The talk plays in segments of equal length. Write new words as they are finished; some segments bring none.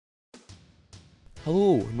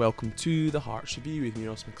Hello and welcome to the Hearts Review with me,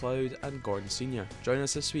 Ross McLeod and Gordon Senior. Joining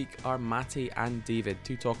us this week are Matty and David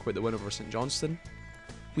to talk about the win over St Johnstone.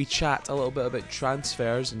 We chat a little bit about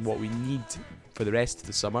transfers and what we need for the rest of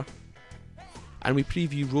the summer. And we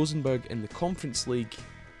preview Rosenborg in the Conference League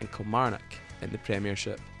and Kilmarnock in the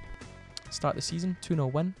Premiership. Start the season,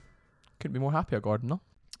 2-0 win. Couldn't be more happier, Gordon, no?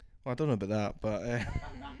 Well, I don't know about that, but...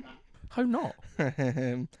 How not?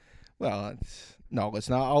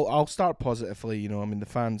 Listen, I'll start positively. The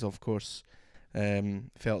fans, of course,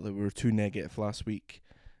 felt that we were too negative last week.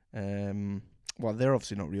 Well, they're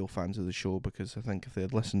obviously not real fans of the show, because I think if they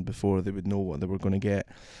had listened before, they would know what they were going to get.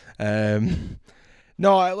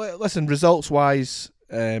 Listen, results-wise,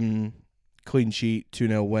 clean sheet,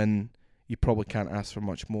 2-0 win. You probably can't ask for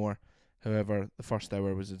much more. However, the first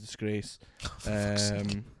hour was a disgrace.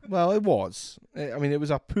 Well, it was. It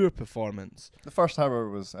was a poor performance. The first hour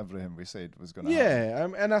was everything we said was going to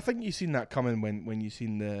happen. Yeah, and I think you seen that coming when you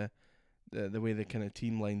seen the way the kind of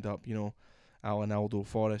team lined up. Alan Aldo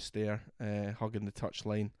Forrest there, hugging the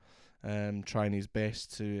touchline, trying his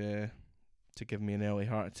best to give me an early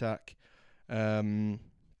heart attack. And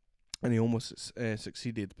he almost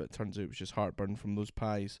succeeded, but it turns out it was just heartburn from those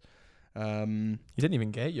pies. You didn't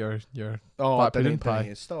even get your black pudding pudding pie.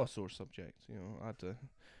 It's still a sore subject. I had to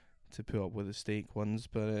put up with the steak ones,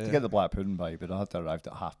 but To get the black pudding pie, but I had to arrive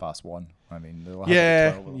at 1:30. They'll have yeah,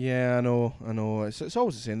 it at 12. yeah, I know. It's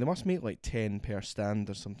always the same. They must make like 10 per stand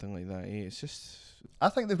or something like that. It's just. I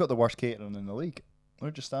think they've got the worst catering in the league.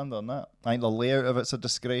 Where'd you stand on that? I think the layout of it's a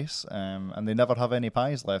disgrace, and they never have any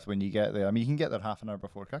pies left when you get there. You can get there half an hour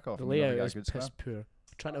before kickoff. The and you never layout get a is good piss stand. poor.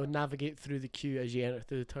 Trying to navigate through the queue as you enter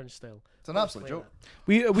through the turnstile. It's an absolute joke.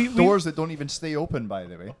 We Doors that don't even stay open, by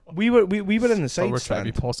the way. we were in the So side we're trying to stand.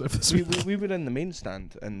 be positive this we, week. we were in the main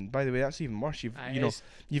stand, and by the way, that's even worse. You've It's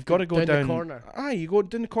got to go down the corner. You go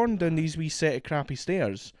down the corner, down these wee set of crappy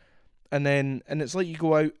stairs, and it's like you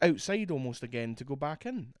go outside almost again to go back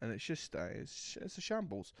in, and it's just it's a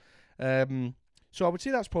shambles. So I would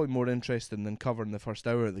say that's probably more interesting than covering the first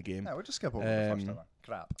hour of the game. Yeah, we'll just skip over the first hour.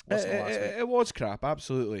 Crap. It was crap,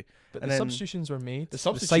 absolutely. But and the then substitutions were made, the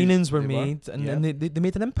substitutions, signings were they were, made, and yeah. then they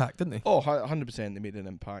made an impact, didn't they? Oh, 100%, they made an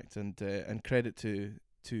impact, and credit to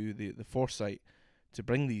the foresight to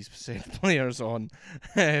bring these said players on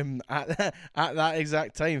at that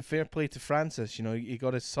exact time. Fair play to Francis. He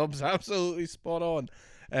got his subs absolutely spot on.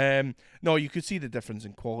 No, you could see the difference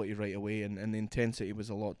in quality right away, and the intensity was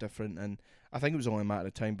a lot different. And I think it was only a matter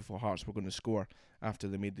of time before Hearts were going to score after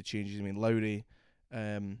they made the changes. Lowry,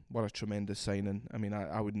 what a tremendous signing.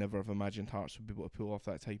 I would never have imagined Hearts would be able to pull off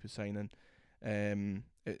that type of signing.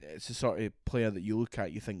 It's the sort of player that you look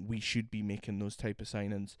at, you think we should be making those type of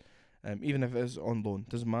signings. Even if it is on loan,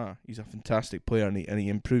 doesn't matter. He's a fantastic player, and he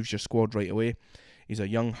improves your squad right away. He's a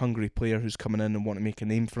young, hungry player who's coming in and want to make a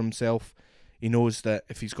name for himself. He knows that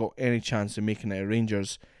if he's got any chance of making it at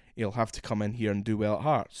Rangers, he'll have to come in here and do well at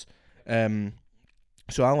Hearts.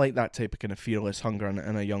 So I like that type of kind of fearless hunger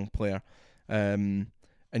in a young player. And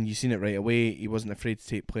you've seen it right away. He wasn't afraid to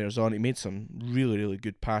take players on. He made some really, really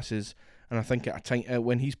good passes. And I think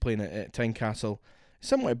when he's playing at Tynecastle,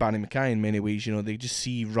 similar to Barry Mackay in many ways, they just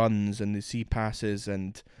see runs and they see passes,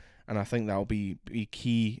 and I think that'll be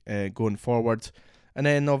key going forward. And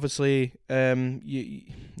then obviously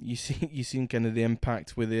you seen kind of the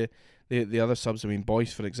impact with the other subs.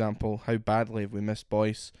 Boyce, for example, how badly have we missed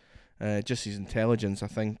Boyce? Just his intelligence, I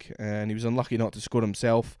think, and he was unlucky not to score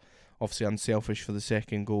himself. Obviously unselfish for the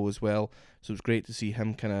second goal as well, so it was great to see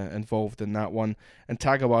him kind of involved in that one. And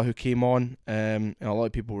Tagawa, who came on, a lot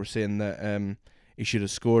of people were saying that he should have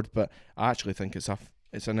scored, but I actually think it's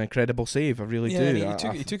an incredible save. I really do.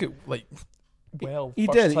 He took it like well. He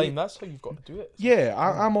first did. time. That's how you've got to do it. Yeah,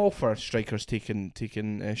 I'm all for strikers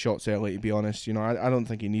taking shots early. To be honest, I don't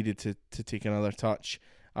think he needed to take another touch.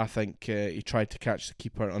 I think he tried to catch the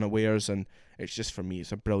keeper unawares, and it's just, for me,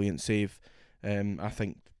 it's a brilliant save. I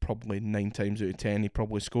think probably 9 times out of 10 he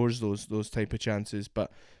probably scores those type of chances,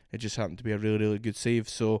 but it just happened to be a really, really good save.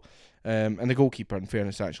 So, and the goalkeeper, in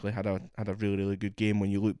fairness, actually had a really, really good game when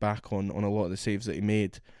you look back on a lot of the saves that he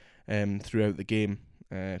made throughout the game.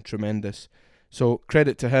 Tremendous. So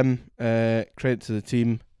credit to him, credit to the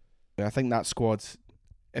team. I think that squad,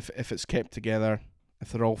 if it's kept together,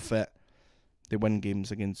 if they're all fit, they win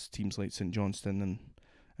games against teams like St Johnstone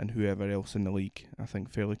and whoever else in the league, I think,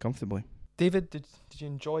 fairly comfortably. David, did you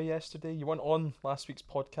enjoy yesterday? You weren't on last week's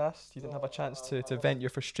podcast. You didn't have a chance to vent your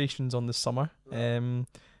frustrations on the summer.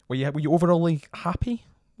 Were you overall happy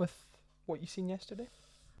with what you seen yesterday?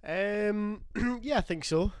 Yeah, I think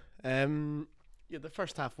so. Yeah, the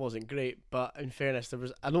first half wasn't great, but in fairness,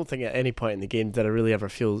 I don't think at any point in the game did I really ever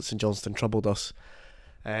feel that St Johnstone troubled us.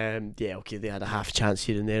 Yeah, okay, they had a half chance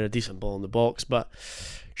here and there, a decent ball in the box, but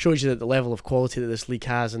shows you that the level of quality that this league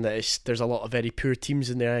has, and that there's a lot of very poor teams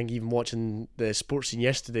in there. I think even watching the sports scene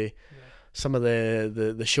yesterday, some of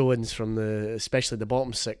the showings from especially the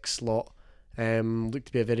bottom six lot looked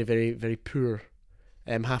to be a very, very, very poor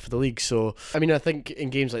half of the league. So I mean, I think in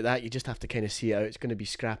games like that you just have to kind of see it out. It's going to be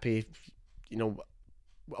scrappy. You know,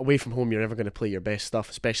 away from home you're never going to play your best stuff,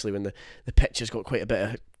 especially when the pitch has got quite a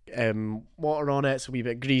bit of water on it. It's a wee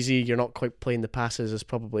bit greasy. You're not quite playing the passes as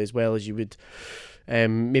probably as well as you would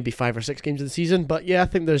maybe 5 or 6 games of the season. But yeah, I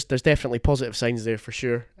think there's definitely positive signs there for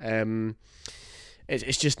sure.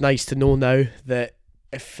 It's just nice to know now that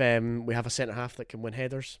if we have a centre half that can win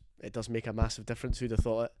headers, it does make a massive difference. Who'd have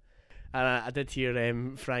thought it? And I did hear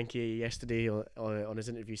Frankie yesterday on his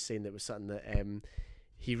interview saying that it was something that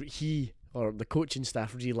he or the coaching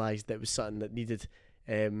staff realised that it was something that needed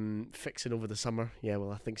fixing over the summer. Yeah, well,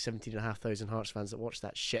 I think 17,500 Hearts fans that watched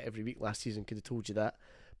that shit every week last season could have told you that.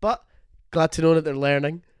 But glad to know that they're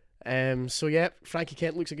learning. So yeah, Frankie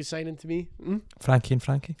Kent looks a good signing to me. Frankie and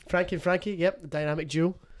Frankie. Frankie and Frankie, yep, the dynamic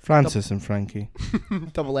duo. Francis and Frankie.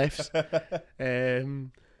 Double Fs.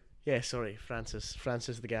 Yeah, sorry, Francis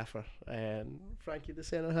the gaffer. Frankie the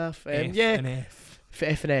centre half. F yeah, and F.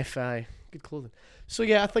 F and F, aye. Good clothing. So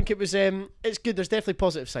yeah, I think it was it's good. There's definitely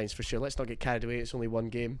positive signs for sure. Let's not get carried away. It's only one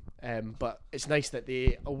game. But it's nice that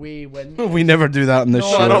the away win. We never do that in this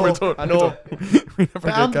No, show. I know. We never But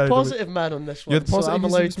get I'm the carried away. positive man on this one. You're the positive. So I'm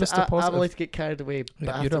He's allowed to, Mr. I'm Positive. allowed to get carried away, but Yeah,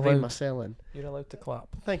 I have you're to rein allowed. myself in. You're allowed to clap.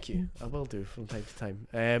 Thank you. I will do from time to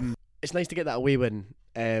time. It's nice to get that away win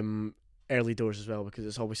early doors as well, because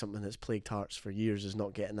it's always something that's plagued Hearts for years, is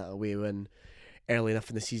not getting that away win early enough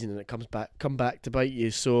in the season, and it come back to bite you.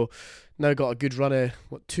 So now got a good run of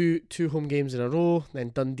two home games in a row,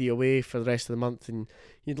 then Dundee away for the rest of the month, and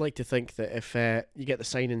you'd like to think that if you get the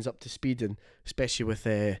signings up to speed, and especially with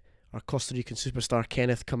our Costa Rican superstar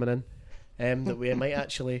Kenneth coming in, that we might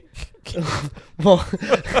actually well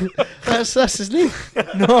that's his name.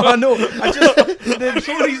 No, I know. The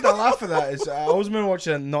sole reason I laugh at that is I was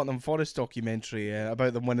watching a Nottingham Forest documentary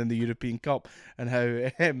about them winning the European Cup, and how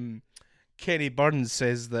Kenny Burns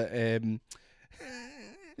says that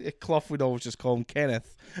Clough would always just call him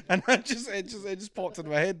Kenneth, and it just popped in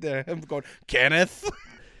my head there. Him going Kenneth.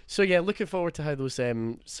 So yeah, looking forward to how those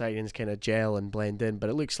signings kind of gel and blend in. But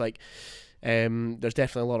it looks like there's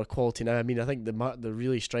definitely a lot of quality now. I mean, I think the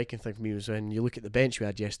really striking thing for me was when you look at the bench we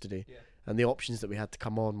had yesterday, and the options that we had to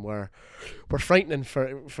come on were frightening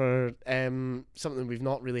for something we've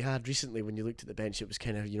not really had recently. When you looked at the bench, it was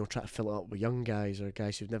kind of trying to fill it up with young guys or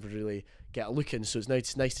guys who've never really get a look in. So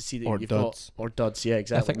it's nice to see that you've got duds. Yeah,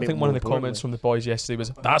 exactly. I think one of the comments from the boys yesterday was,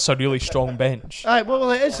 "That's a really strong bench." Aye, well,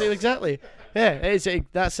 it is exactly. Yeah,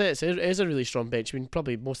 that's it. It is a really strong bench. I mean,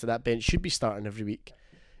 probably most of that bench should be starting every week.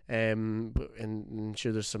 And I'm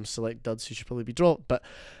sure there's some select duds who should probably be dropped. But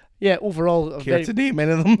yeah, overall, Care to name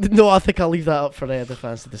any of them? No, I think I'll leave that up for the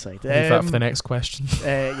fans to decide. Leave that for the next question.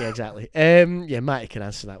 Yeah, exactly. Yeah, Matty can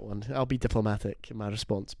answer that one. I'll be diplomatic in my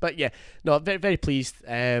response. But yeah, no, very, very pleased.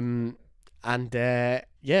 And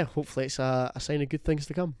yeah, hopefully it's a sign of good things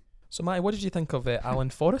to come. So, Matty, what did you think of Alan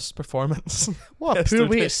Forrest's performance? What a poor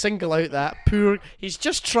way to single out that poor. He's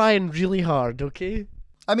just trying really hard. Okay.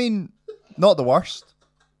 I mean, not the worst.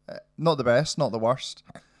 Not the best, not the worst.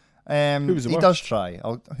 Who was the he worst? does try.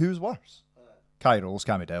 Who's worse? Kai Rolls,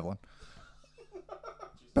 Cammy Devlin.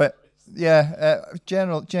 But yeah,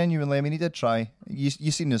 genuinely, I mean, he did try. You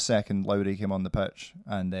seen the second Lowry came on the pitch,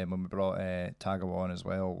 and then when we brought Tagawa on as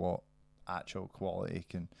well, what actual quality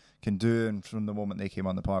can do. And from the moment they came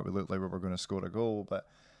on the park, we looked like we were going to score a goal. But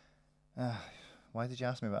why did you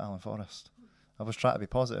ask me about Alan Forrest? I was trying to be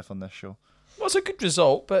positive on this show. Well, it's a good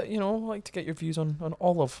result, but I'd like to get your views on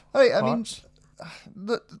all of I mean, Hearts.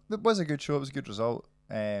 it was a good show. It was a good result.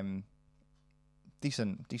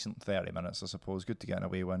 Decent 30 minutes, I suppose. Good to get an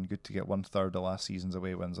away win. Good to get 1/3 of last season's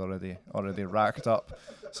away wins already racked up.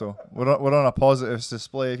 So we're on a positives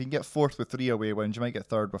display. If you can get 4th with 3 away wins, you might get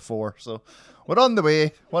 3rd with 4. So we're on the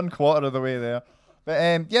way. 1/4 of the way there.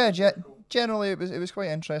 But yeah, generally it was quite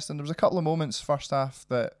interesting. There was a couple of moments first half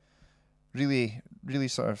that really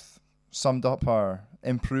sort of summed up our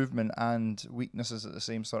improvement and weaknesses at the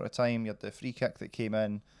same sort of time. You had the free kick that came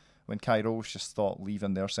in when Kai Rolls just thought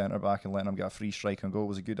leaving their centre back and letting him get a free strike and goal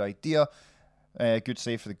was a good idea. Good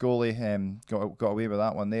save for the goalie. Got away with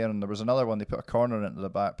that one there. And there was another one, they put a corner into the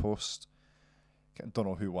back post. I don't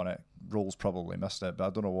know who won it. Rolls probably missed it, but I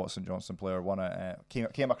don't know what St Johnstone player won it.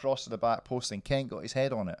 Came across to the back post and Kent got his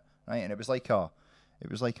head on it, right? And it was like a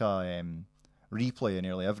replay of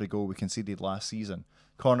nearly every goal we conceded last season.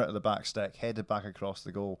 Corner to the back stick, headed back across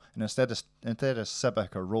the goal, and instead of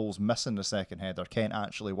Sibic or Rolls missing the second header, Kent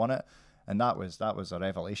actually won it, and that was a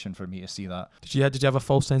revelation for me to see that. Did you have a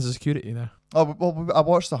false sense of security there? Oh well, I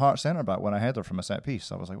watched the Hearts centre back when I header from a set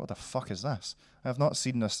piece. I was like, what the fuck is this? I have not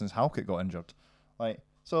seen this since Halkett got injured.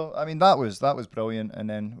 So I mean that was brilliant, and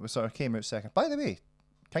then we sort of came out second. By the way,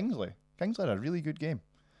 Kingsley had a really good game.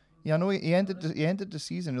 Yeah, I know he ended the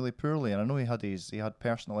season really poorly, and I know he had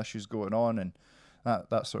personal issues going on, and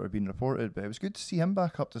that's sort of been reported. But it was good to see him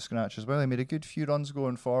back up to scratch as well. He made a good few runs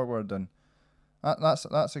going forward, and that's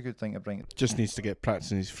a good thing to bring. Just needs to get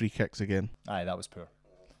practicing his free kicks again. Aye, that was poor.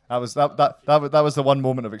 That was the one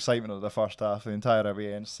moment of excitement of the first half. The entire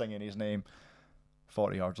way in, singing his name,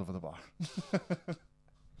 40 yards over the bar.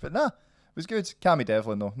 But nah, it was good. Cammy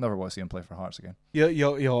Devlin though, never want to see him play for Hearts again.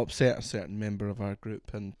 You'll upset a certain member of our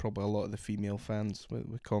group and probably a lot of the female fans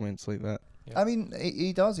with comments like that. Yeah. I mean,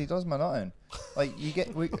 he does my nutting. Like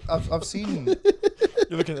I've seen.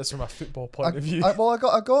 You're looking at this from a football point of view. I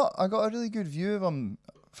got a really good view of him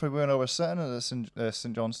from when I was sitting at the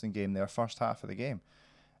St Johnstone game there, first half of the game.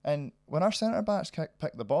 And when our centre backs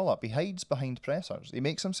pick the ball up, he hides behind pressers. He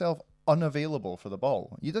makes himself unavailable for the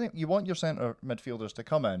ball. You want your centre midfielders to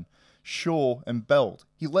come in, show and build.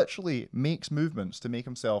 He literally makes movements to make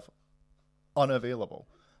himself unavailable.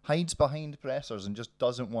 Hides behind pressers and just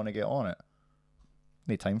doesn't want to get on it.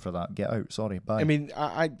 No time for that. Get out. Sorry. Bye. I mean,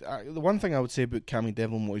 I the one thing I would say about Cammy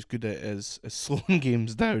Devlin, what he's good at is slowing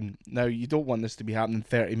games down. Now, you don't want this to be happening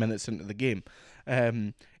 30 minutes into the game.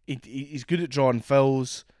 He's good at drawing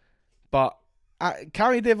fouls, but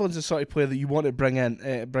Cammy Devlin's the sort of player that you want to bring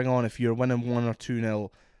on if you're winning 1 or 2-0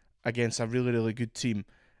 against a really, really good team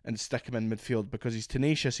and stick him in midfield, because he's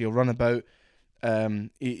tenacious. He'll run about.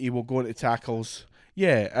 He will go into tackles.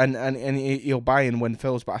 Yeah, and he'll buy and win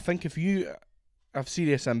fouls. But I think if you have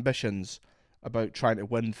serious ambitions about trying to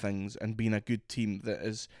win things and being a good team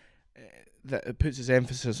that puts its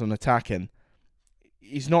emphasis on attacking,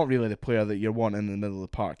 he's not really the player that you're wanting in the middle of the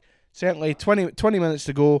park. Certainly, 20 minutes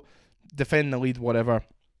to go, defend the lead, whatever,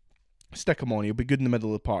 stick him on. He'll be good in the middle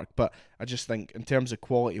of the park. But I just think, in terms of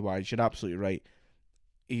quality-wise, you're absolutely right.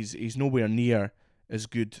 He's nowhere near as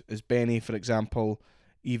good as Benny, for example,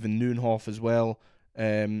 even Noonhoff as well.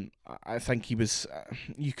 I think he was.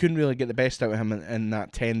 You couldn't really get the best out of him in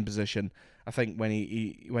that 10 position. I think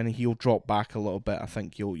when he'll drop back a little bit, I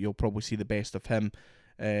think you'll probably see the best of him.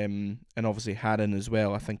 And obviously Haddon as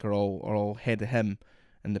well, I think are all ahead of him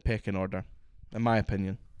in the pecking order, in my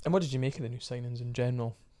opinion. And what did you make of the new signings in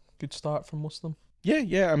general? Good start from most of them?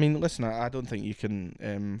 Yeah. I mean, listen, I don't think you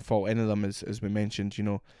can fault any of them, as we mentioned.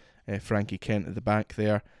 Frankie Kent at the back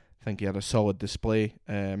there. I think he had a solid display.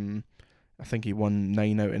 I think he won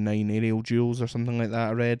 9 out of 9 aerial duels or something like that,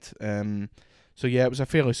 I read. So yeah, it was a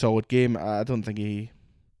fairly solid game. I don't think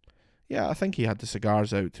I think he had the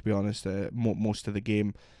cigars out, to be honest, most of the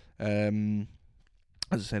game. As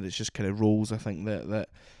I said, it's just kind of Rolls, I think, that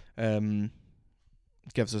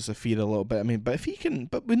gives us a fear a little bit. I mean,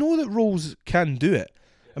 but we know that Rolls can do it.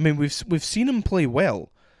 I mean, we've seen him play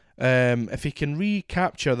well. If he can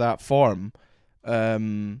recapture that form,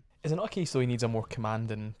 is it not a case though he needs a more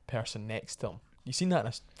commanding person next to him? You've seen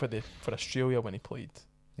that for Australia when he played.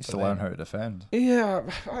 He's to learn how to defend. Yeah,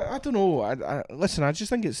 I don't know. Listen, I just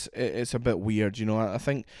think it's a bit weird. I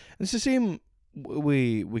think it's the same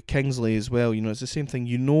with Kingsley as well. It's the same thing.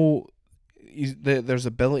 There's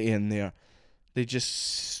ability in there. They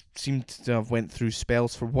just seem to have went through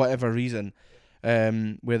spells for whatever reason,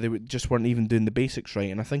 where they just weren't even doing the basics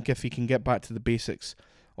right. And I think if he can get back to the basics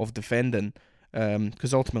of defending,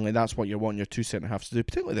 because ultimately that's what you want your two centre halves to do,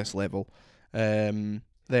 particularly this level, then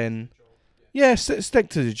yeah, stick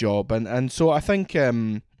to the job. And so I think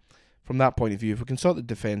from that point of view, if we can sort the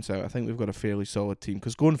defence out, I think we've got a fairly solid team.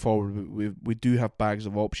 Because going forward, we do have bags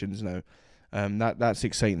of options now. That's the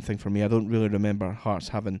exciting thing for me. I don't really remember Hearts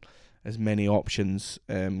having as many options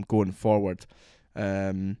going forward.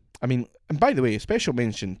 I mean, and by the way, a special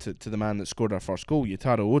mention to the man that scored our first goal,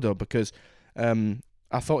 Yutaro Oda, because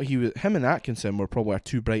I thought him and Atkinson were probably our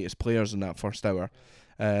two brightest players in that first hour.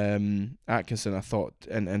 Atkinson, I thought,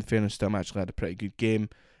 in fairness to him, actually had a pretty good game.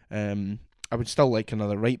 I would still like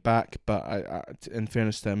another right back, but in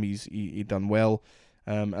fairness to him, he done well.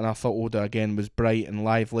 And I thought Oda again was bright and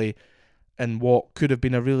lively in what could have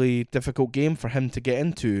been a really difficult game for him to get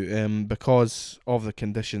into, because of the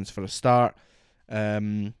conditions for a start,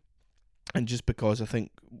 and just because I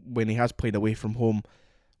think when he has played away from home,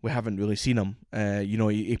 we haven't really seen him.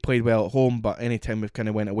 He played well at home, but anytime we've kind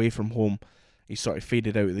of went away from home, he sort of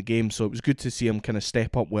faded out of the game. So it was good to see him kind of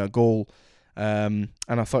step up with a goal, and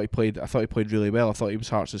I thought he played really well. I thought he was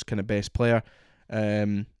Hearts' kind of best player.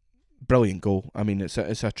 Brilliant goal. I mean, it's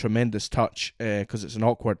a tremendous touch because it's an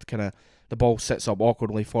awkward kind of, the ball sits up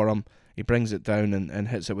awkwardly for him. He brings it down and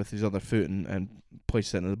hits it with his other foot and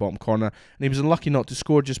places it in the bottom corner. And he was unlucky not to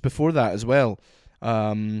score just before that as well,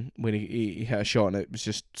 when he hit a shot and it was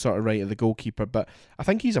just sort of right at the goalkeeper. But I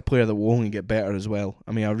think he's a player that will only get better as well.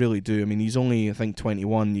 I mean, I really do. I mean, he's only, I think,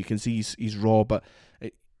 21. You can see he's raw, but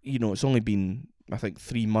it's only been, I think,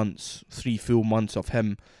 3 full months of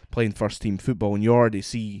him playing first team football, and you already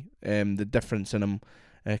see the difference in him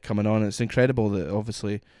coming on. It's incredible that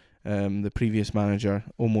obviously the previous manager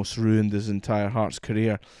almost ruined his entire Hearts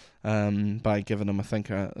career by giving him, I think,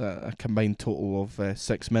 a combined total of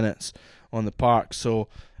 6 minutes on the park. So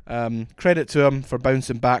credit to him for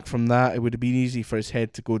bouncing back from that. It would have been easy for his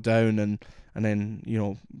head to go down and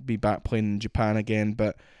then be back playing in Japan again,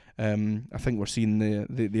 but I think we're seeing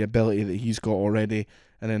the ability that he's got already,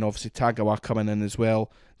 and then obviously Tagawa coming in as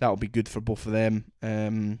well. That'll be good for both of them,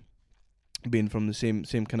 being from the same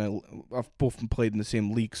kind of. I've both been played in the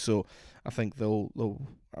same league, so I think they'll.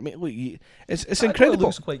 I mean, look, it's incredible. He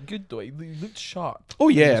looks quite good though. He looked sharp. Oh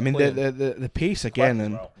yeah, I mean the pace again,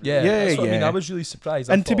 and yeah. That's what I mean, I was really surprised.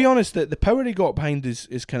 And to be honest, the power he got behind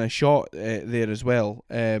his kind of shot there as well.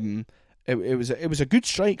 It was a good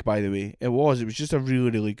strike, by the way. It was just a really,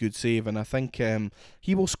 really good save, and I think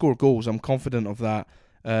he will score goals. I'm confident of that.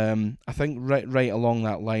 I think right along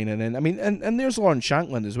that line, and then I mean, and there's Lawrence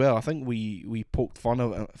Shankland as well. I think we poked fun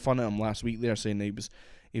at him last week there, saying that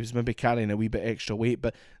he was maybe carrying a wee bit extra weight,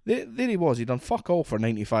 but there he was. He done fuck all for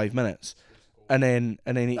 95 minutes, and then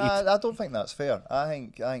I don't think that's fair. I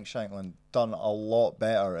think Shankland done a lot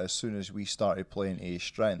better as soon as we started playing to his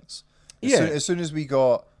strengths. As soon as we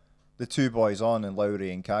got the two boys on, and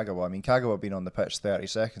Lowry and Kagawa. I mean, Kagawa been on the pitch 30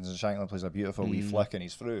 seconds, and Shankland plays a beautiful wee flick, and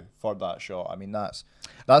he's through for that shot. I mean, that's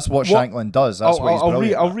what Shankland does. That's what he's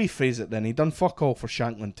brilliant I'll rephrase it then. He done fuck all for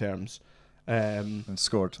Shankland terms. And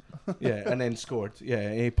scored. Yeah, and then scored.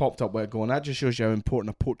 Yeah, he popped up with a goal, and that just shows you how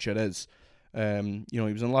important a poacher is. He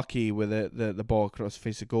was unlucky with the ball across the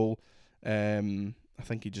face of goal. I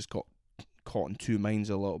think he just got caught in two minds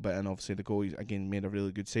a little bit, and obviously the goal, again, made a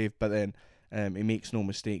really good save, but then he makes no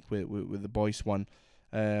mistake with the Boyce one.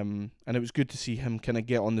 And it was good to see him kind of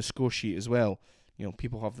get on the score sheet as well.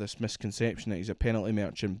 People have this misconception that he's a penalty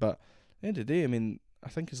merchant, but at the end of the day, I mean, I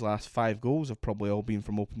think his last 5 goals have probably all been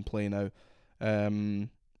from open play now.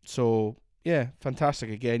 So, yeah, fantastic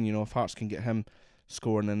again. If Hearts can get him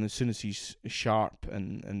scoring, and as soon as he's sharp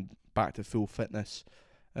and back to full fitness,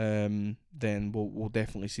 then we'll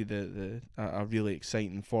definitely see a really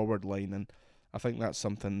exciting forward line, and I think that's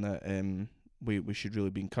something that we should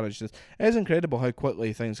really be encouraged. It is incredible how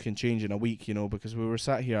quickly things can change in a week, because we were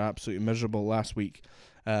sat here absolutely miserable last week,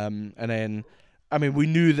 and then, I mean, we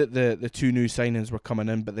knew that the 2 new signings were coming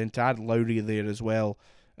in, but then to add Lowry there as well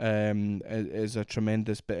is a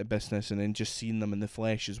tremendous bit of business, and then just seeing them in the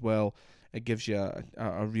flesh as well, it gives you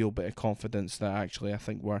a real bit of confidence that actually I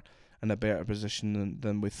think we're in a better position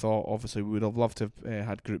than we thought. Obviously, we would have loved to have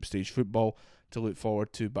had group stage football to look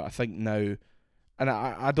forward to, but I think now, and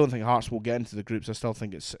I don't think Hearts will get into the groups. I still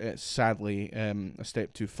think it's sadly a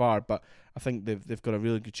step too far, but I think they've got a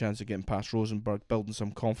really good chance of getting past Rosenborg, building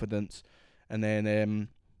some confidence, and then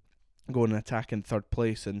going and attacking third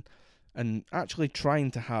place, and actually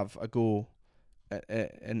trying to have a go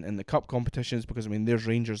in the cup competitions, because I mean, there's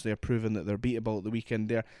Rangers there proving that they're beatable at the weekend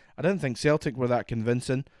there. I didn't think Celtic were that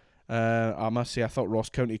convincing. I must say, I thought Ross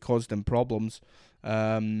County caused them problems.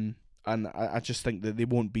 And I just think that they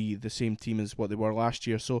won't be the same team as what they were last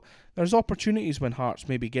year. So there's opportunities when Hearts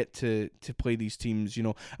maybe get to play these teams. I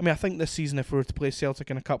mean, I think this season, if we were to play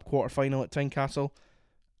Celtic in a cup quarter-final at Tynecastle,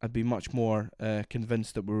 I'd be much more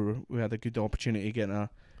convinced that we had a good opportunity of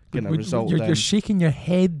getting a result. You're shaking your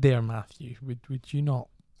head there, Matthew. Would you not?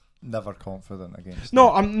 Never confident against No,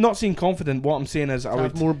 them. I'm not saying confident. What I'm saying is I would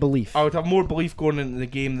have more belief. I would have more belief going into the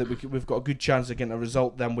game that we've got a good chance of getting a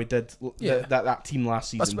result than we did that team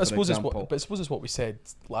last season. I suppose it's what we said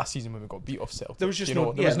last season when we got beat off Celtic. There was just there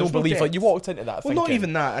was no belief. Like, you walked into that. Well, not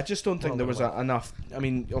even that. I just don't think there was enough. I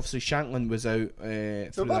mean, obviously Shankland was out. We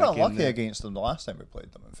were unlucky against them the last time we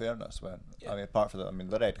played them. In fairness, I mean, apart from that, I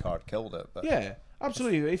mean, the red card killed it. But yeah.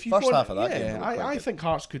 Absolutely. If you first half of that game, I think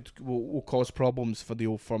Hearts will cause problems for the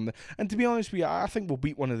Old Firm, and to be honest with you, I think we'll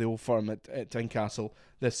beat one of the Old Firm at Tynecastle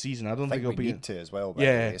this season. I don't think it'll we be need to as well.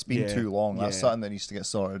 It's been too long. That's something that needs to get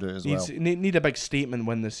sorted out as well. Need a big statement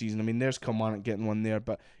win this season. I mean, there's Kilmarnock getting one there,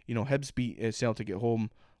 but Hibs beat Celtic at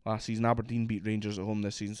home last season. Aberdeen beat Rangers at home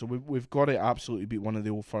this season, so we've got to absolutely beat one of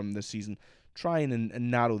the Old Firm this season. Trying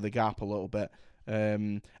and narrow the gap a little bit.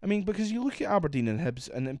 I mean, because you look at Aberdeen and Hibs,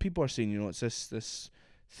 and people are saying, it's this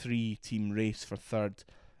 3-team race for third,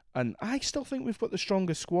 and I still think we've got the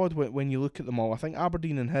strongest squad when you look at them all. I think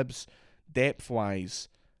Aberdeen and Hibs, depth-wise,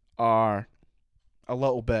 are a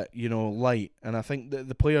little bit, light, and I think that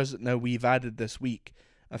the players that now we've added this week,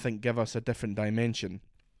 I think, give us a different dimension.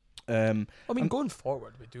 Going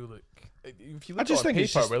forward, we do look. If you look I just at think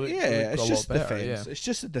it's paper, just, it's just defence. It's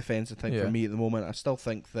just a defensive thing for me at the moment. I still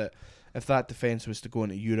think that if that defence was to go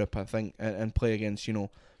into Europe, I think, and play against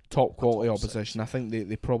top quality opposition, I think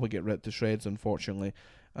they probably get ripped to shreds, unfortunately.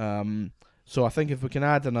 So I think if we can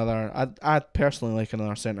add another, I'd personally like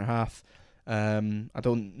another centre half. I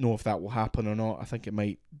don't know if that will happen or not. I think it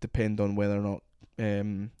might depend on whether or not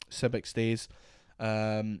Sibic stays.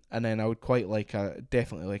 And then I would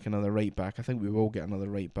definitely like another right back. I think we will get another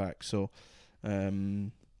right back. So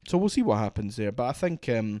we'll see what happens there. But I think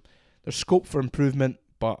there's scope for improvement.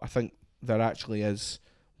 But I think there actually is,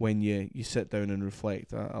 when you sit down and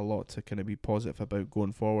reflect, a lot to kind of be positive about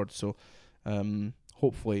going forward. So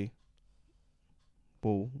hopefully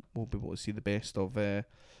we'll be able to see the best of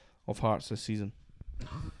Hearts this season.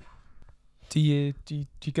 Do you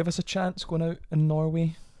give us a chance going out in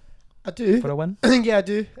Norway? I do. For a win? Yeah, I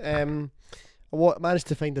do. I managed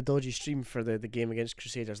to find a dodgy stream for the game against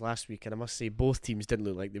Crusaders last week, and I must say both teams didn't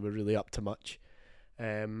look like they were really up to much.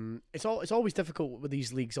 It's always difficult with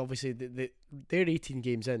these leagues. Obviously, they're 18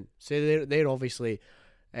 games in, so they're obviously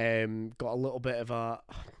got a little bit of a.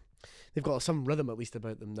 They've got some rhythm at least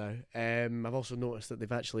about them now. I've also noticed that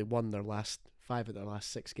they've actually won their last 5 of their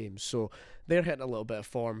last 6 games, so they're hitting a little bit of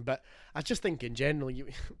form. But I just think in general,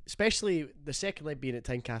 especially the second leg being at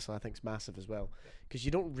Tynecastle, I think is massive as well, because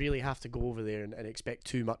you don't really have to go over there and expect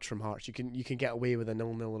too much from Hearts. You can get away with a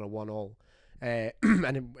 0-0 and a 1-1.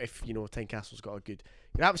 And if Tynecastle's got a good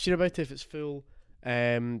atmosphere about it, if it's full,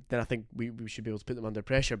 then I think we should be able to put them under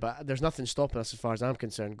pressure. But there's nothing stopping us, as far as I'm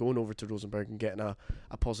concerned, going over to Rosenborg and getting a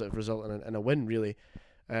positive result and a win, really.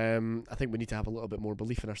 I think we need to have a little bit more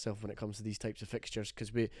belief in ourselves when it comes to these types of fixtures,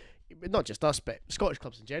 because not just us, but Scottish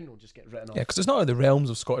clubs in general just get written off. Yeah, because it's not out of the realms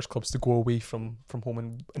of Scottish clubs to go away from home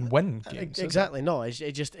and win games. Exactly, no. It's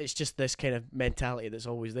just this kind of mentality that's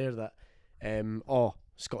always there that,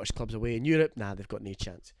 Scottish clubs away in Europe, they've got no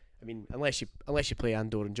chance. I mean, unless you play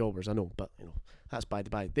Andorra and Jobbers, I know, but that's by the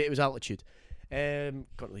by. It was altitude.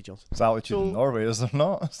 Currently, Johnson. It's altitude in Norway, is there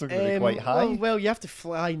not? It's still going to be quite high. Well, you have to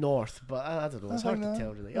fly north, but I don't know. It's hard to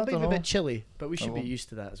tell, really. It'll be a bit chilly, but we should be used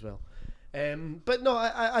to that as well. But no,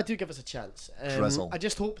 I do give us a chance. Drizzle. I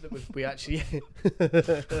just hope that we actually.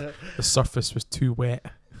 The surface was too wet.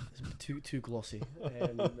 Too glossy.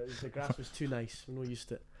 The grass was too nice. We're not used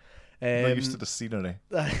to it. Not used to the scenery.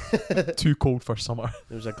 Too cold for summer.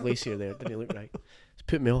 There was a glacier there. Didn't look right. It's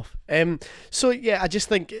put me off. So yeah, I just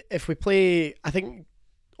think if we play, I think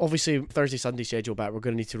obviously Thursday, Sunday schedule back, we're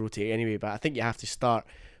going to need to rotate anyway. But I think you have to start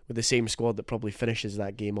with the same squad that probably finishes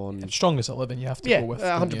that game on. Strongest 11 you have to go with.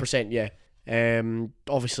 100%. Yeah.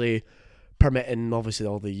 Obviously permitting all the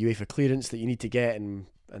UEFA clearance that you need to get and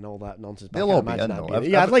all that nonsense. They'll all be in though.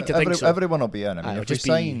 I'd like to think so. Everyone will be in. I mean, if we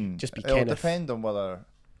sign, it'll Kenneth. depend on whether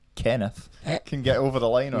Kenneth can get over the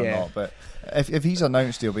line or not. But if he's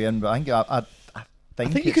announced he'll be in, but I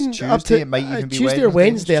think you it's can Tuesday. It might even be Tuesday or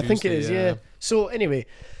Wednesday. I think it is. Yeah. So anyway,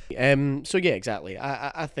 so yeah, exactly.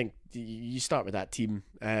 I think you start with that team.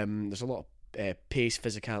 There's a lot of pace,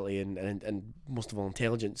 physicality, and most of all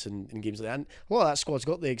intelligence in games like that. And a lot of that squad's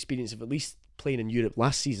got the experience of at least playing in Europe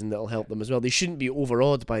last season. That'll help them as well. They shouldn't be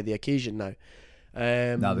overawed by the occasion now.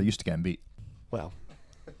 No, they're used to getting beat. Well,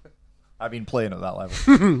 I've been playing at that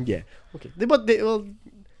level. yeah. Okay.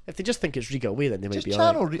 If they just think it's Riga away, then they might Just be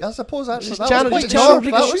channel. alright. I suppose actually Just that was channel quite north.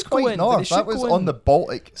 That Riga. was quite north. That was on the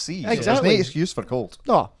Baltic Sea. Exactly. There's no excuse for cold.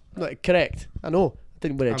 No, correct. I know. I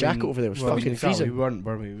didn't wear a jacket over there. It was fucking freezing. We weren't,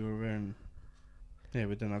 were we? We were wearing. Yeah,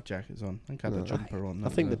 we didn't have jackets on. I think I had a jumper on. I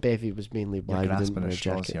think the bevy was mainly why You're we didn't grasping wear at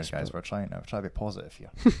straws here, jackets. guys. We're trying to be positive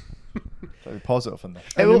here. Try to be positive in this.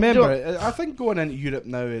 And remember, I think going into Europe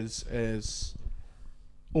now is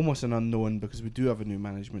almost an unknown because we do have a new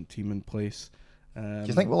management team in place. Do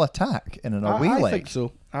you think we'll attack in an away leg? I think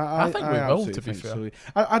so. I think we will, to be fair. So.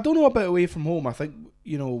 I don't know about away from home. I think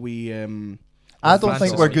we. I don't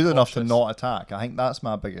think we're good enough to cautious. not attack. I think that's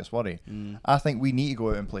my biggest worry. I think we need to go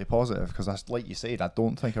out and play positive because, like you said, I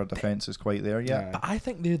don't think our defence is quite there yet. Yeah. But I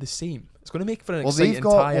think they're the same. It's going to make for an exciting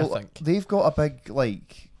tie, I think. They've got a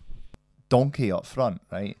big donkey up front,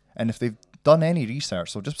 right? And if they've done any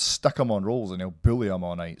research, they'll just stick him on rolls and they'll bully him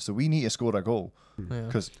all night. So we need to score a goal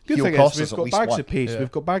because he'll cost us at least bags one. of pace. Yeah.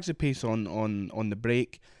 We've got bags of pace on the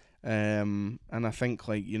break, and I think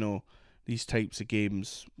these types of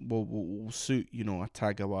games will suit, a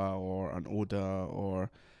Tagawa or an Oda, or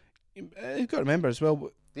you've got to remember as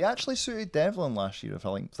well. They actually suited Devlin last year, if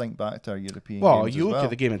I think back to our European Well, games you as look well. at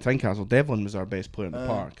the game in Tynecastle, Devlin was our best player in the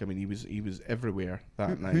park. I mean, he was everywhere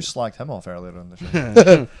that night. Who slagged him off earlier in the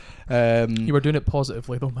show? You were doing it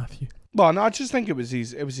positively though, Matthew. Well, no, I just think it was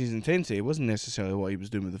his intensity. It wasn't necessarily what he was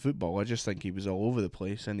doing with the football. I just think he was all over the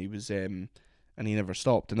place, and he was and he never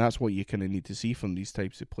stopped. And that's what you kind of need to see from these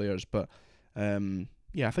types of players. But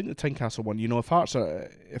yeah, I think the Tynecastle one.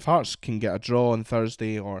 If Hearts can get a draw on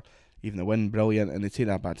Thursday or even a win, brilliant, and they take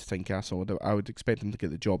that back to Tynecastle, I would expect them to get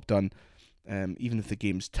the job done. Even if the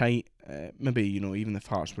game's tight, maybe even if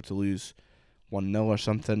Hearts were to lose 1-0 or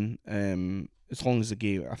something, as long as the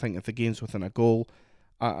game, I think if the game's within a goal,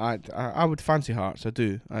 I would fancy Hearts. I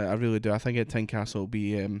do, I really do. I think at Tynecastle will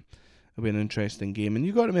be an interesting game, and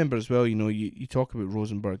you got to remember as well. You talk about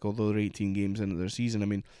Rosenborg, although they're 18 games into their season. I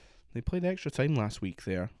mean, they played extra time last week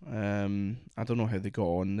there. I don't know how they got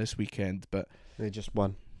on this weekend, but They just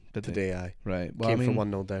won today. Aye, right. Well, came from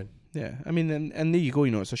 1-0 down. Yeah, I mean, and there you go.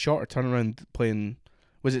 It's a shorter turnaround playing.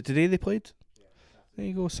 Was it today they played? Yeah. There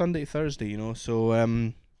you go, Sunday to Thursday. So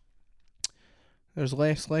there's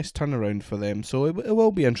less turnaround for them. So it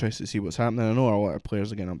will be interesting to see what's happening. I know a lot of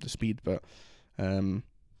players are getting up to speed, but I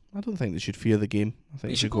don't think they should fear the game. I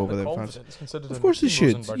think they should go over there fast. Of course they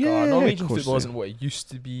should. Yeah, Norwegian of course football isn't what it used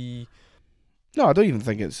to be. No, I don't even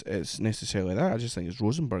think it's necessarily that. I just think it's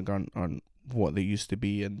Rosenborg aren't what they used to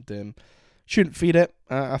be, and shouldn't fear it.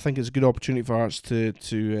 I think it's a good opportunity for Hearts to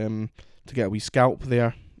get a wee scalp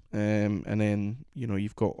there, and then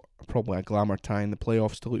you've got probably a glamour tie in the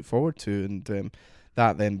playoffs to look forward to, and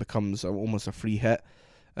that then becomes almost a free hit,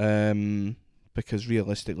 because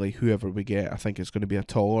realistically, whoever we get, I think it's going to be a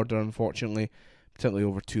tall order, unfortunately, particularly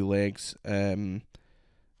over two legs, and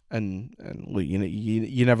look,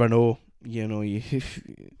 you never know.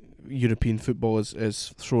 European football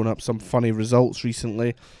has thrown up some funny results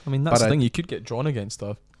recently. I mean, that's the thing. You could get drawn against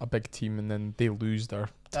a big team and then they lose their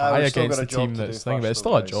tie against the team that's thing, but it's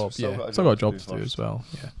still a job. Yeah, still got a job to do as well.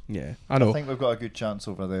 Yeah, I know. I think we've got a good chance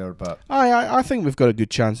over there, but I think we've got a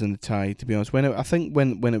good chance in the tie. To be honest, when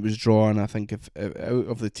it was drawn, I think if out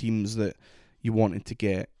of the teams that you wanted to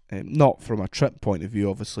get, not from a trip point of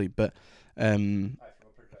view, obviously, but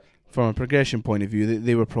from a progression point of view,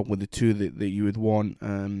 they were probably the two that you would want.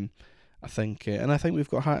 I think, and I think we've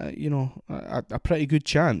got a pretty good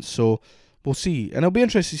chance. So we'll see, and it'll be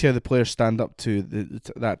interesting to see how the players stand up to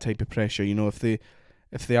that type of pressure.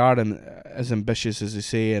 If they are as ambitious as they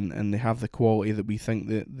say, and they have the quality that we think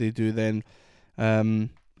that they do, then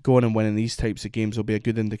going and winning these types of games will be a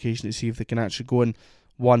good indication to see if they can actually go and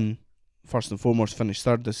first and foremost finish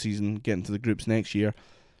third this season, get into the groups next year.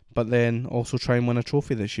 But then also try and win a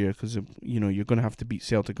trophy this year, because you're going to have to beat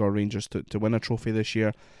Celtic or Rangers to win a trophy this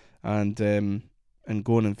year, and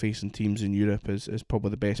going and facing teams in Europe is probably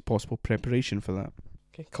the best possible preparation for that.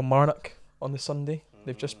 Okay, Kilmarnock on the Sunday.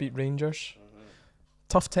 They've just beat Rangers.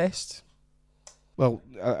 Tough test. Well,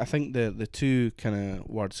 I think the two kind of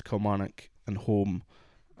words, Kilmarnock and home,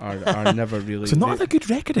 are never really. So not have a good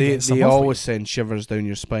record against them. They always send shivers down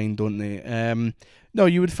your spine, don't they? No,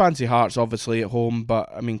 you would fancy Hearts obviously at home, but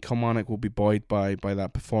I mean Kilmarnock will be buoyed by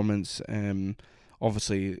that performance.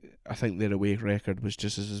 Obviously, I think their away record was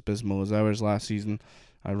just as abysmal as ours last season.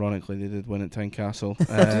 Ironically, they did win at Tynecastle.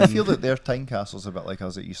 Do you feel that their Tynecastle's a bit like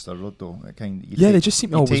us at Easter Road, though? They just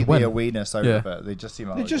seem to always take win. The awayness out of it. They just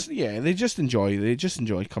seem. They just enjoy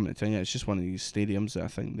coming to Tynecastle. It's just one of these stadiums that I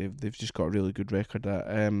think they've just got a really good record at.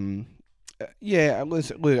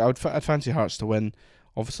 Look, I'd fancy Hearts to win.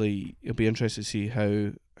 Obviously, it'll be interesting to see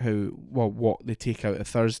what they take out of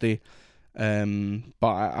Thursday. But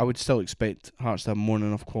I would still expect Hearts to have more than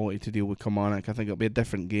enough quality to deal with Kilmarnock. I think it'll be a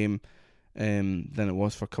different game than it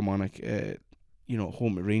was for Kilmarnock.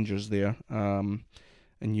 Home at Rangers there. And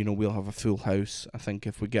we'll have a full house. I think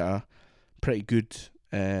if we get a pretty good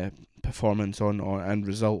performance and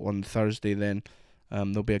result on Thursday, then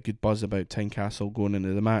there'll be a good buzz about Tynecastle going into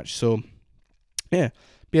the match. So yeah,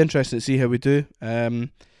 be interesting to see how we do.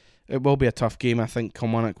 It will be a tough game. I think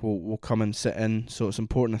Kilmarnock will come and sit in, so it's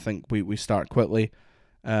important I think we start quickly,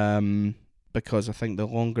 because I think the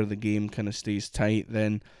longer the game kind of stays tight,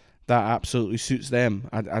 then that absolutely suits them.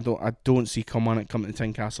 I don't see Kilmarnock coming to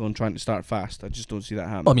Tynecastle and trying to start fast. I just don't see that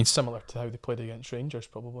happening. Well, I mean, similar to how they played against Rangers,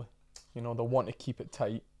 probably. They'll want to keep it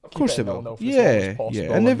tight. Of course they will. Yeah.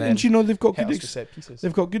 And they've got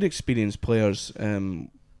good experienced players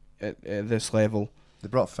at this level. They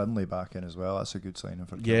brought Finlay back in as well. That's a good signing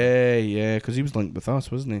for Kelly. Yeah, because he was linked with us,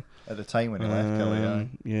 wasn't he? At the time when he left Kelly,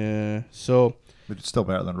 yeah. So, but it's still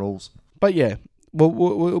better than Rolls. But yeah, well,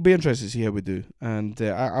 we'll be interested to see how we do, and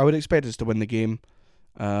I would expect us to win the game,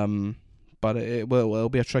 but it'll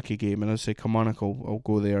be a tricky game, and I'd say Kilmarnock will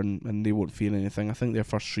go there and they won't feel anything. I think their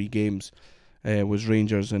first 3 games was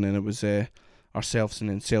Rangers, and then it was ourselves and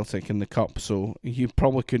then Celtic in the Cup, so you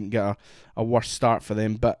probably couldn't get a worse start for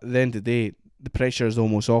them, but at the end of the day, the pressure is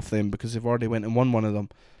almost off them because they've already went and won one of them.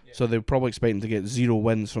 So they're probably expecting to get 0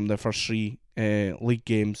 wins from their first 3 league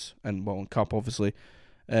games and in Cup obviously,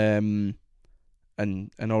 and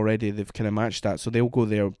already they've kind of matched that. So they'll go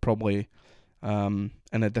there probably in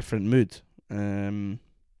a different mood.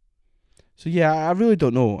 So yeah, I really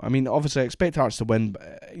don't know. I mean, obviously I expect Hearts to win,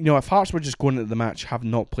 but if Hearts were just going into the match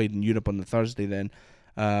having not played in Europe on the Thursday, then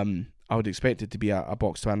I would expect it to be a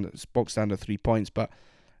box standard 3 points. But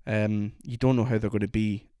you don't know how they're going to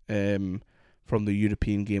be from the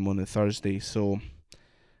European game on the Thursday, so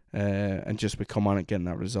and just with Kilmarnock getting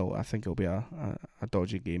that result, I think it'll be a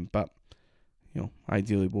dodgy game, but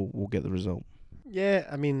ideally we'll get the result. Yeah,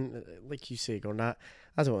 I mean, like you say, Gordon,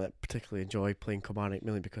 I don't particularly enjoy playing Kilmarnock,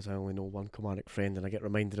 mainly because I only know one Kilmarnock friend, and I get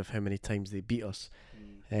reminded of how many times they beat us.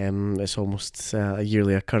 It's almost a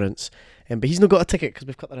yearly occurrence, but he's not got a ticket because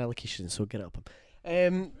we've cut the relegation, so get up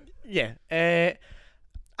him.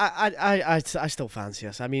 I still fancy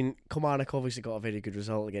us. I mean, Kilmarnock obviously got a very good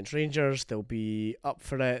result against Rangers. They'll be up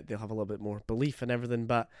for it. They'll have a little bit more belief and everything.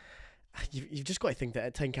 But you've just got to think that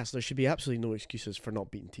at Tynecastle there should be absolutely no excuses for not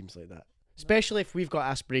beating teams like that. Especially if we've got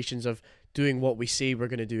aspirations of doing what we say we're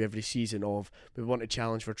going to do every season. Of we want to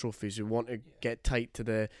challenge for trophies. We want to get tight to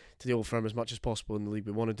the Old Firm as much as possible in the league.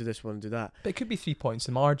 We want to do this. We want to do that. But it could be 3 points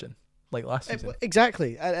in margin, like last season.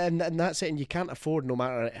 Exactly, and that's it. And you can't afford, no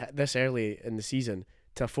matter this early in the season,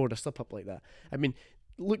 to afford a slip up like that. I mean,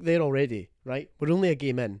 look there already, right? We're only a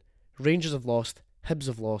game in. Rangers have lost, Hibs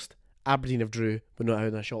have lost, Aberdeen have drew, we're not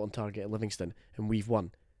having a shot on target at Livingston, and we've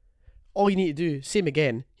won. All you need to do, same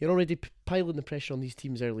again, you're already piling the pressure on these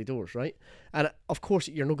teams early doors, right? And of course,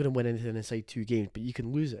 you're not going to win anything inside 2 games, but you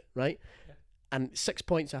can lose it, right? Yeah. And 6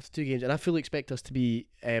 points after 2 games, and I fully expect us to be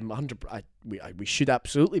 100. We should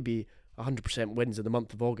absolutely be 100% wins in the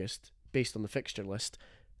month of August based on the fixture list.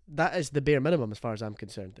 That is the bare minimum as far as I'm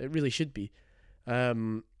concerned. It really should be.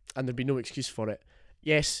 And there'd be no excuse for it.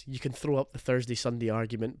 Yes, you can throw up the Thursday-Sunday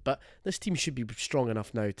argument, but this team should be strong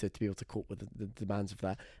enough now to be able to cope with the demands of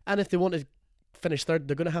that. And if they want to finish third,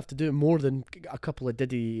 they're going to have to do it more than a couple of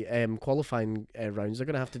Diddy qualifying rounds. They're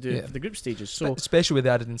going to have to do it for the group stages. So, but especially with the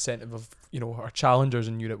added incentive of our challengers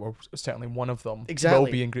in Europe, or certainly one of them will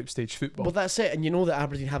be in group stage football. Well, that's it. And you know that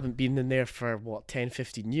Aberdeen haven't been in there for 10,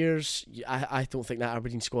 15 years. I don't think that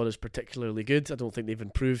Aberdeen squad is particularly good. I don't think they've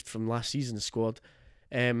improved from last season's squad.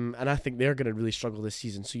 And I think they're going to really struggle this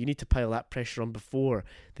season. So you need to pile that pressure on before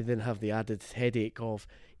they then have the added headache of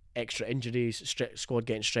extra injuries, squad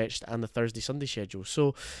getting stretched, and the Thursday-Sunday schedule.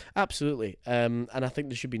 So absolutely. And I think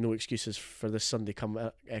there should be no excuses for this Sunday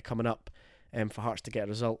coming up for Hearts to get a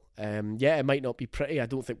result. It might not be pretty. I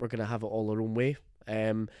don't think we're going to have it all our own way.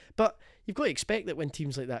 But you've got to expect that when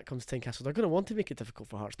teams like that come to Tynecastle, they're going to want to make it difficult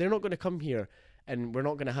for Hearts. They're not going to come here and we're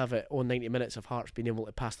not going to have it 90 minutes of Hearts being able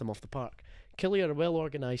to pass them off the park. Killie are a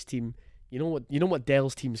well-organised team. You know what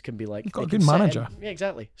Dell's teams can be like. You've got a good manager. Yeah,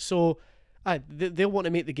 exactly. So they'll want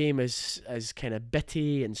to make the game as kind of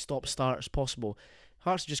bitty and stop-start as possible.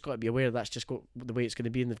 Hearts have just got to be aware that's just the way it's going to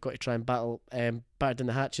be, and they've got to try and batter down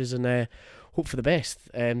the hatches and hope for the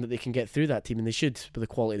best, that they can get through that team, and they should with the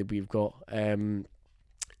quality that we've got,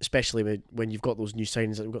 especially when you've got those new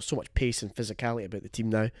signings. We've got so much pace and physicality about the team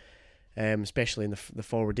now, especially in the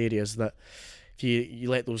forward areas, that if you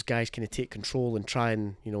let those guys kind of take control and try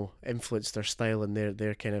and influence their style and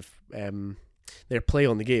their kind of their play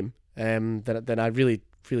on the game, then I really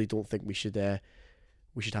don't think we should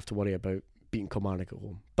have to worry about beating Kilmarnock at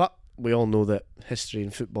home. But we all know that history in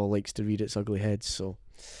football likes to read its ugly heads,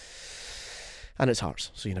 and it's Hearts,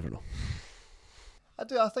 so you never know.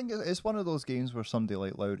 I think it's one of those games where somebody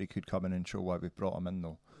like Lowry could come in and show why we've brought him in,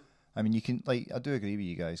 though. I mean, I do agree with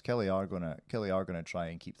you guys. Killie are gonna try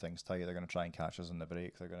and keep things tight. They're gonna try and catch us in the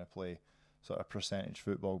break. They're gonna play sort of percentage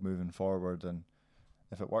football moving forward, and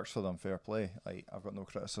if it works for them, fair play. I've got no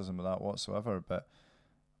criticism of that whatsoever. But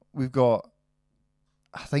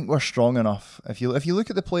I think we're strong enough. If you look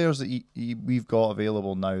at the players that we've got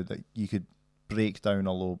available now, that you could break down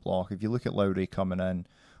a low block. If you look at Lowry coming in,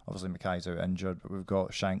 obviously Mackay's out injured, but we've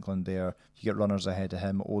got Shankland there. You get runners ahead of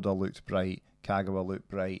him. Oda looked bright. Kagawa looked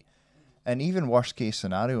bright. And even worst case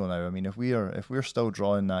scenario now, I mean, if we're still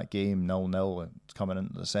drawing that game 0-0 and coming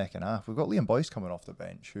into the second half, we've got Liam Boyce coming off the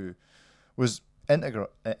bench, who was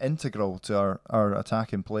integral to our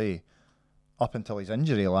attacking play up until his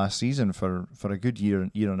injury last season for a good year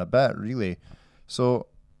and a bit, really. So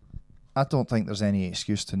I don't think there's any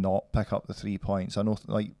excuse to not pick up the 3 points. I know,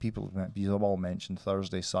 like people, you've all mentioned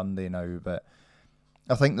Thursday, Sunday now, but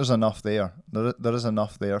I think there's enough there. There is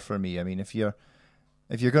enough there for me. I mean, if you're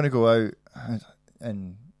going to go out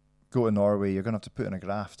and go to Norway, you're going to have to put in a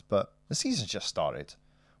graft. But the season's just started.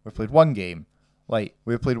 We've played one game. Like,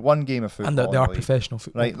 we've played one game of football. And they are professional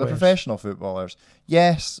football Right, they're players. professional footballers.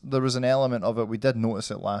 Yes, there was an element of it. We did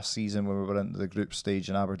notice it last season when we were into the group stage,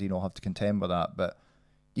 and Aberdeen will have to contend with that. But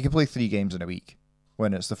you can play 3 games in a week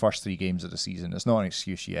when it's the first 3 games of the season. It's not an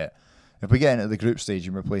excuse yet. If we get into the group stage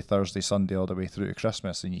and we play Thursday, Sunday all the way through to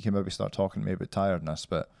Christmas, then you can maybe start talking to me about tiredness,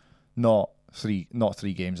 but not three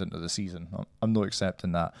games into the season. I'm not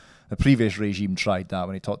accepting that. The previous regime tried that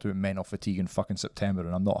when he talked about mental fatigue in fucking September,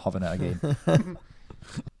 and I'm not having it again.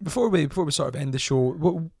 Before we sort of end the show,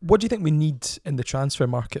 what do you think we need in the transfer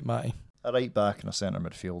market, Matty? A right back and a centre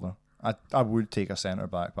midfielder. I would take a centre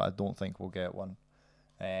back, but I don't think we'll get one.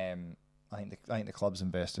 I think the club's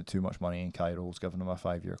invested too much money in Kairos, giving him a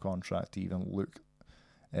 5-year contract to even look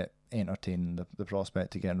at entertaining the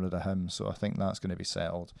prospect of getting rid of him. So I think that's going to be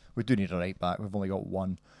settled. We do need a right back. We've only got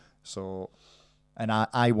one. So, and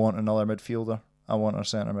I want another midfielder. I want a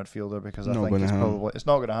centre midfielder because I think it's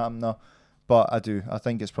not going to happen. No, but I do. I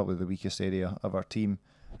think it's probably the weakest area of our team.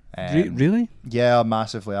 Really? Yeah,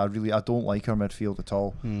 massively. I don't like our midfield at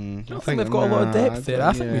all. I don't think they've got a lot of depth there.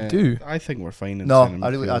 I think we do. I think we're fine in No, centre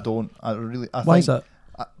I midfield. don't. Why is that?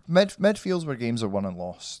 Midfields where games are won and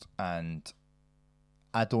lost, and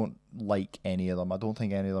I don't like any of them. I don't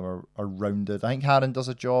think any of them are rounded. I think Harron does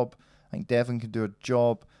a job. I think Devon can do a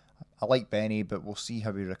job. I like Benny, but we'll see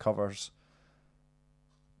how he recovers.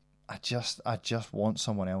 I just want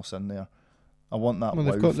someone else in there. I want that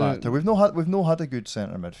wow factor. We've not had a good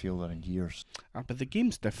centre midfielder in years. But the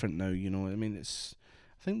game's different now, you know. I mean,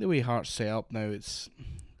 I think the way Hearts set up now,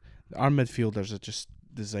 our midfielders are just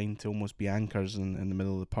designed to almost be anchors in the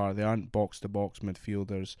middle of the park. They aren't box-to-box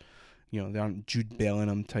midfielders. You know, they aren't Jude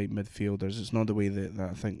Bellingham type midfielders. It's not the way that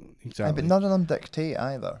I think exactly. But none of them dictate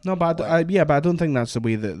either. No, but but I don't think that's the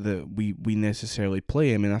way that we necessarily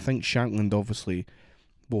play. I mean, I think Shankland obviously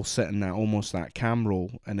will sit in that cam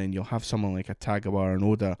role, and then you'll have someone like a Tagawa and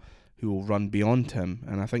Oda who will run beyond him,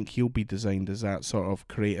 and I think he'll be designed as that sort of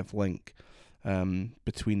creative link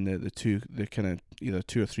between the kind of either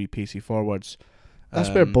 2 or 3 pacey forwards. That's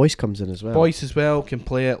where Boyce comes in as well. Boyce as well can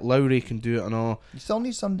play it. Lowry can do it and all. You still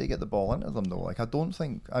need somebody to get the ball into them though. Like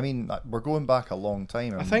we're going back a long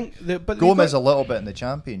time. I think Gomez a little bit in the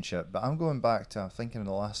Championship, but I'm going back to thinking of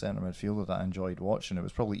the last centre midfielder that I enjoyed watching. It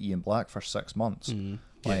was probably Ian Black for 6 months.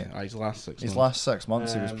 His last 6 months. His last 6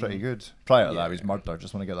 months, he was pretty good. Prior to that, he was murder.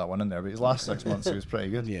 Just want to get that one in there. But his last 6 months, he was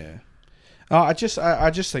pretty good. Yeah. I just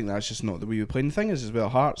think that's just not the way we play. And the thing is, as well,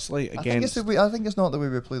 Hearts against. I think it's not the way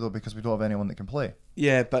we play though, because we don't have anyone that can play.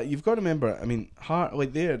 Yeah, but you've got to remember. I mean,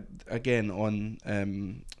 there again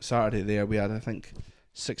on Saturday. There we had, I think,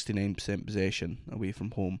 69% possession away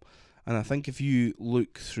from home, and I think if you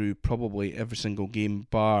look through probably every single game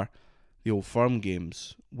bar the Old Firm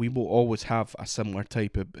games, we will always have a similar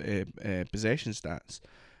type of possession stats.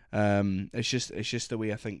 It's just the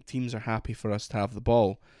way I think teams are happy for us to have the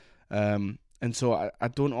ball. And so I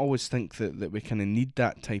don't always think that we kind of need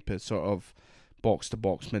that type of sort of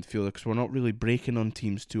box-to-box midfielder, because we're not really breaking on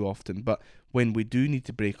teams too often. But when we do need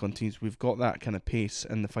to break on teams, we've got that kind of pace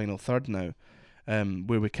in the final third now,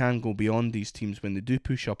 where we can go beyond these teams when they do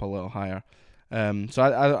push up a little higher. So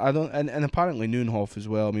I don't, and apparently Neuenhoff as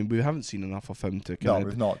well. I mean, we haven't seen enough of him to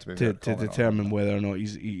determine whether or not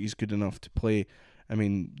he's good enough to play. I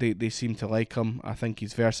mean, they seem to like him. I think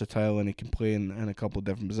he's versatile and he can play in a couple of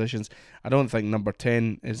different positions. I don't think number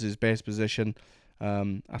 10 is his best position.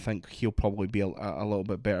 I think he'll probably be a little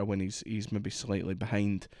bit better when he's maybe slightly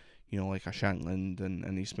behind, you know, like a Shankland,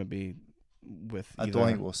 and he's maybe with. I don't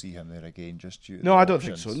think we'll see him there again. Just due to no, I don't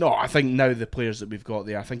think so. No, I think now the players that we've got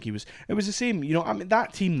there, I think it was the same. You know, I mean,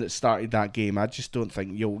 that team that started that game, I just don't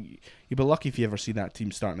think you'll be lucky if you ever see that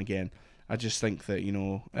team starting again. I just think that, you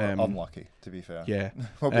know... unlucky, to be fair. Yeah.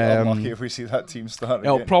 We'll be unlucky if we see that team start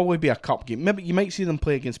It'll again. probably be a cup game. Maybe you might see them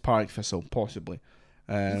play against Partick Thistle, possibly.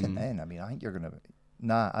 Even then, I mean, I think you're going to...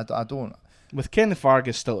 Nah, I don't. With Kenneth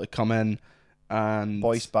Vargas still to come in, and...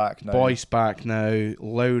 Boyce back now.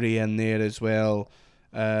 Lowry in there as well.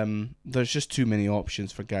 There's just too many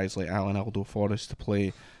options for guys like Alan Aldo Forrest to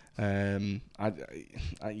play. I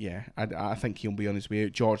think he'll be on his way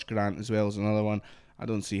out. George Grant as well is another one. I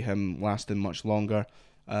don't see him lasting much longer.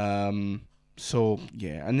 So,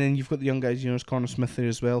 yeah. And then you've got the young guys, you know, there's Connor Smith there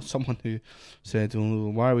as well. Someone who said,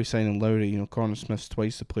 why are we signing Lowry? You know, Connor Smith's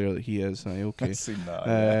twice the player that he is. Okay. I've seen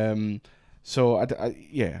that. So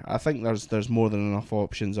I think there's more than enough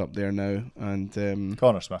options up there now, and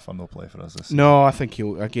Connor Smith will no play for us this season. no, I think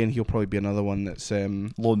he'll probably be another one that's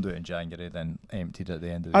Loaned out in January, then emptied at the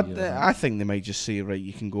end of the year. I think they might just say, right,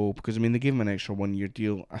 you can go, because I mean they gave him an extra 1 year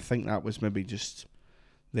deal. I think that was maybe just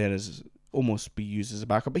there as almost be used as a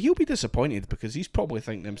backup, but he'll be disappointed because he's probably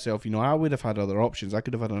thinking to himself, I would have had other options. I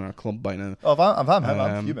could have had another club by now. Oh, if I'm him,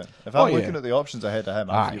 I'm fuming. If I'm looking at the options ahead of him,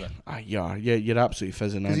 I'm fuming. Yeah, you're absolutely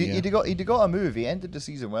fizzing. Because he'd got a move. He ended the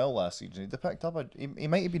season well last season. He'd have picked up he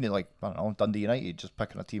might have been like, I don't know, Dundee United, just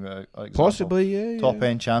picking a team out. Possibly, yeah. Top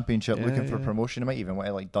end championship, looking for promotion. He might even went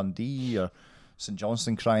to like Dundee or St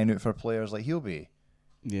Johnstone, crying out for players. Like he'll be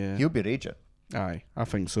raging. Aye, I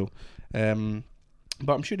think so.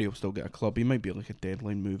 But I'm sure he'll still get a club. He might be like a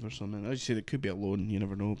deadline move or something. As you said, it could be a loan. You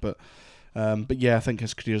never know. But yeah, I think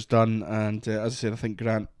his career's done. And as I said, I think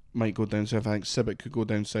Grant might go down south. I think Sibic could go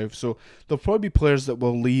down south. So there'll probably be players that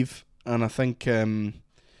will leave. And I think, a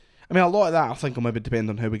lot of that I think will maybe depend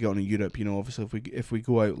on how we get on in Europe. Obviously if we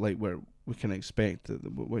go out like where we can expect,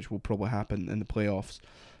 which will probably happen in the playoffs,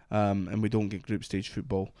 and we don't get group stage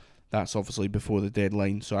football, that's obviously before the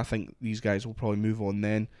deadline. So I think these guys will probably move on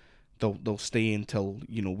then. They'll stay until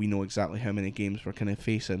we know exactly how many games we're kind of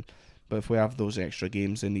facing. But if we have those extra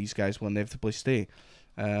games, then these guys will inevitably stay.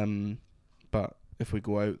 But if we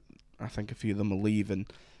go out, I think a few of them will leave,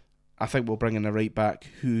 and I think we'll bring in a right back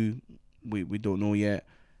who we don't know yet,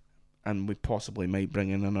 and we possibly might bring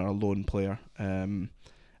in another loan player. And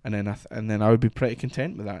then I would be pretty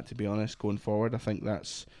content with that, to be honest, going forward. I think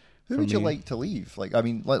that's. Who would you like to leave? Like, I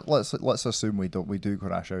mean, let's assume we do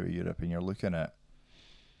crash out of Europe, and you're looking at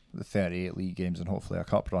the 38 league games and hopefully a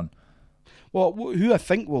cup run. Well, who I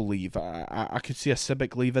think will leave, I could see a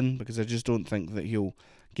Sibic leaving, because I just don't think that he'll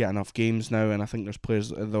get enough games now, and I think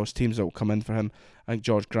there's teams that will come in for him. I think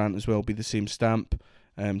George Grant as well will be the same stamp.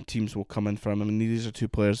 Teams will come in for him. I mean, these are two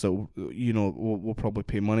players that will probably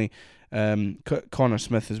pay money. Connor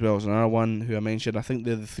Smith as well is another one who I mentioned. I think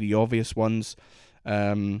they're the three obvious ones.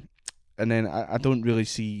 And then I don't really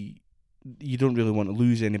see. You don't really want to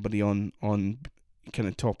lose anybody on kind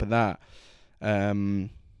of top of that.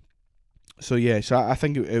 So I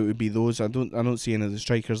think it would be those. I don't see any of the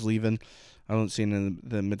strikers leaving. I don't see any of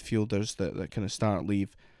the midfielders that kind of start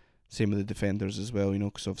leave. Same with the defenders as well,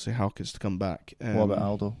 because obviously Halkett's to come back. What about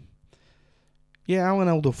Aldo? Yeah, Alan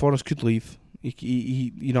Aldo Forrest could leave.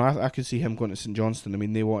 He I could see him going to St Johnstone. I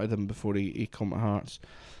mean, they wanted him before he come to Hearts.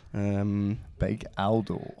 Big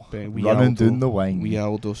Aldo running down the wing. Wee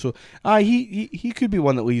Aldo. So he could be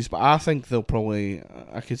one that leaves, but I think they'll probably.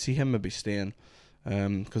 I could see him maybe staying,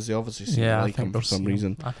 because they obviously seem to like him for some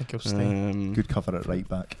reason. I think he'll stay. Good cover at right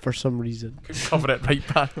back For some reason. Good cover at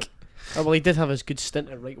right back. Oh, well, he did have his good stint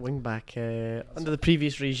at right wing back under the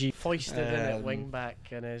previous regime. Foisted in at wing back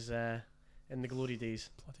in his in the glory days.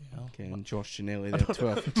 Bloody hell. Okay, and Josh Ginnelly there,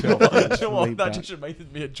 12 You know what, right that back. just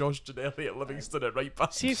reminded me of Josh Ginnelly at Livingston at right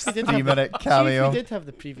back. See if we did 3-minute See if cameo. we did have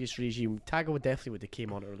the previous regime, Tago definitely would have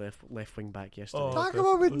came on our left wing back yesterday. Oh,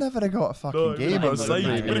 Tagawa would never have got a fucking he game. would've got under the signed.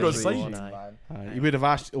 He previous would've got regime, signed. man. He would have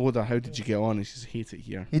asked Oda, how did you get on? He says, hate it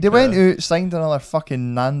here. He'd have went out, signed another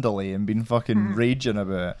fucking Nandali and been fucking raging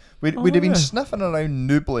about it. We'd have been sniffing around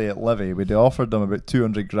Nubly at Livy. We'd have offered them about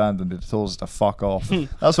 200 grand and they'd told us to fuck off.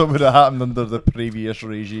 That's what would have happened under the previous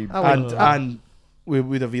regime. And we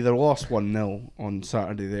would have either lost 1-0 on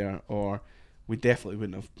Saturday there, or we definitely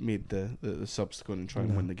wouldn't have made the subs to go and try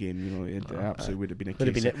and win the game. It absolutely would have been a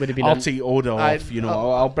case. I'll take Oda off.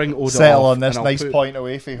 I'll bring Oda off. Settle on this and nice I'll point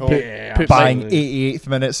away for home. Bang, 88th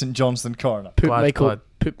minute St Johnstone corner. Put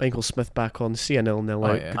Michael Smith back on, see a 0-0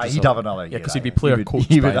 out. yeah. He'd have another year. Yeah, because he'd be player coach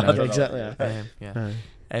he by would now. have Exactly. Yeah.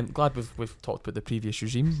 Glad we've talked about the previous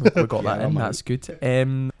regime. We got that in. That's good.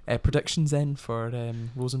 Predictions then for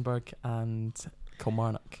Rosenborg and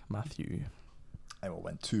Kilmarnock, Matthew. I will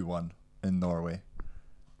win 2-1 in Norway,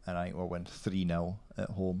 and I think we'll win 3-0 at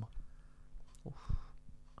home.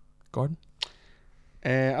 Gordon?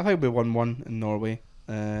 I think we'll be 1-1 in Norway.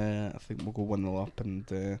 I think we'll go 1-0 up,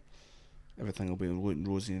 and everything will be looking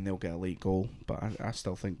rosy, and they'll get a late goal. But I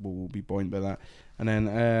still think we'll be buoyed by that. And then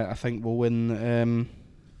I think we'll win.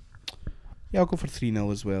 I'll go for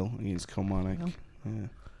 3-0 as well against Kilmarnock.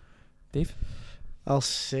 Dave? I'll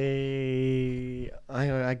say I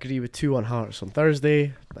agree with 2-1 Hearts on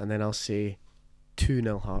Thursday, and then I'll say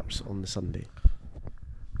 2-0 Hearts on the Sunday.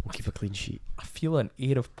 We'll keep a clean sheet. I feel an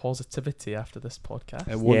air of positivity after this podcast.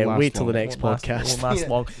 It won't last wait till long. the next Won't podcast. last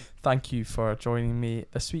long. Thank you for joining me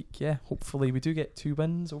this week. Yeah, hopefully we do get 2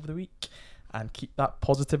 wins over the week and keep that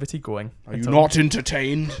positivity going. Are you not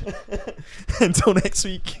entertained? Until next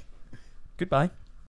week. Goodbye.